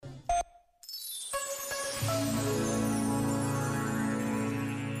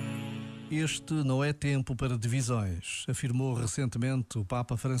Este não é tempo para divisões, afirmou recentemente o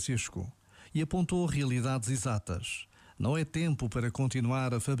Papa Francisco e apontou realidades exatas. Não é tempo para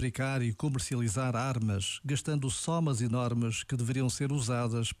continuar a fabricar e comercializar armas, gastando somas enormes que deveriam ser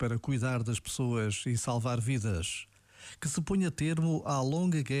usadas para cuidar das pessoas e salvar vidas. Que se ponha termo à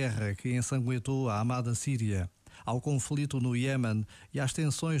longa guerra que ensanguentou a amada Síria, ao conflito no Iêmen e às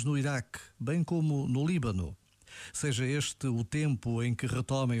tensões no Iraque, bem como no Líbano. Seja este o tempo em que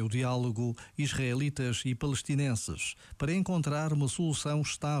retomem o diálogo israelitas e palestinenses para encontrar uma solução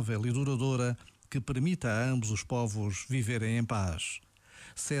estável e duradoura que permita a ambos os povos viverem em paz.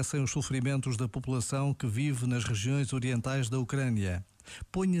 Cessem os sofrimentos da população que vive nas regiões orientais da Ucrânia.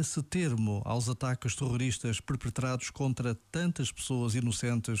 Ponha-se termo aos ataques terroristas perpetrados contra tantas pessoas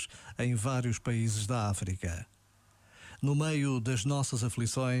inocentes em vários países da África. No meio das nossas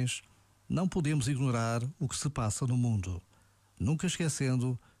aflições, não podemos ignorar o que se passa no mundo, nunca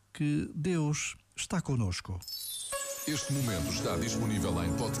esquecendo que Deus está conosco. Este momento está disponível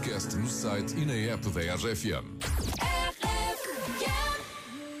em podcast no site e na app da RFM.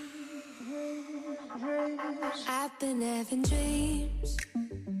 I've been having dreams,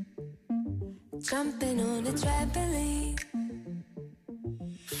 jumping on a trampoline,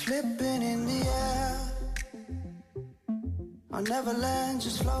 flipping in the air. I'll never land,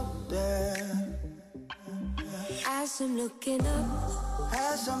 just float there.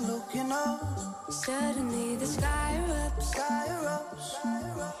 as I'm looking up, suddenly the sky erupts,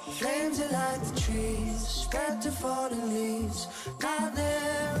 Flames that light the trees, spread to fallen leaves. Now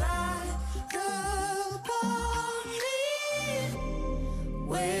they're right upon me.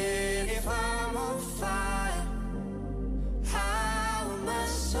 wait if I'm on fire, how am I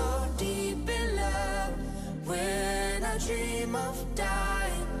so deep in love when I dream of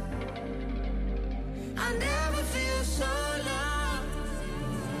dying? I never feel so loved.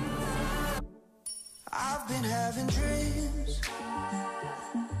 I've been having dreams,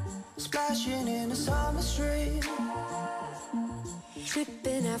 splashing in a summer stream,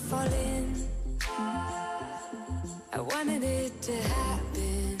 Tripping, I fall in, I wanted it to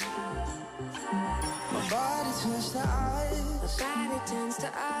happen. my body turns to ice, Body turns to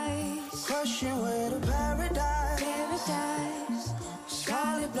ice, crushing way to paradise.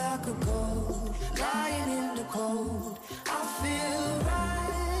 solid block of gold, lying in the cold. I feel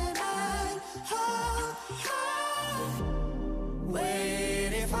right, oh, oh.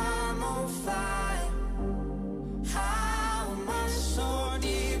 Wait if I'm on fire, how am I so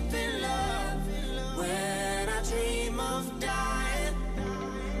deep in love when I dream of dying?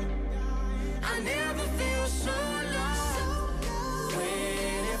 I never feel so loved.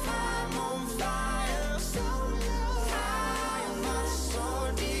 Wait if I'm on fire, how am I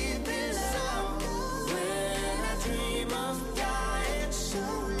so deep in love when I dream of dying?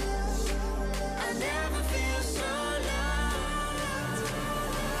 I never feel so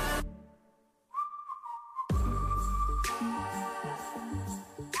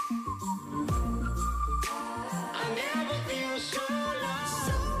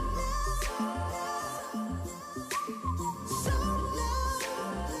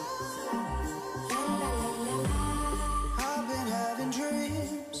I've been having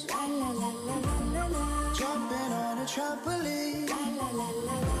dreams, jumping on a trampoline,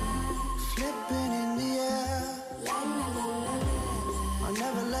 flipping in the air. I'll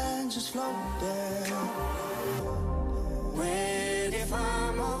never land, just float there. Wait if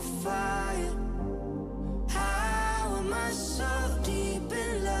I'm on fire, how am I so deep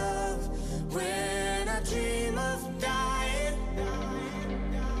in love when I dream of dying?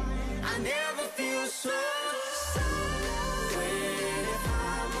 I never feel so. Wait if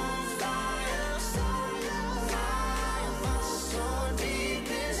I'm on fire, how am I so deep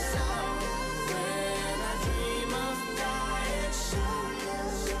in love when I dream of dying?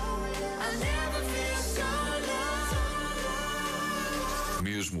 I never feel so loved.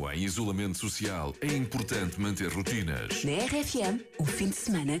 Mesmo em isolamento social, é importante manter rotinas. Na RFM, o fim de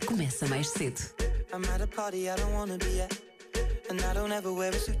semana começa mais cedo. I'm at a party I don't wanna be at, and I don't ever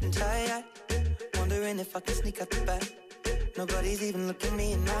wear a suit and tie. Wondering if I can sneak out the back. Nobody's even looking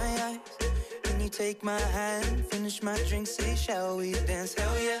me in my eyes. Can you take my hand, finish my drink, say shall we dance?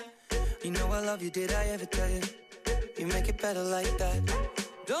 Hell yeah. You know I love you, did I ever tell you? You make it better like that.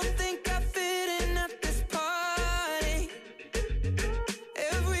 Don't think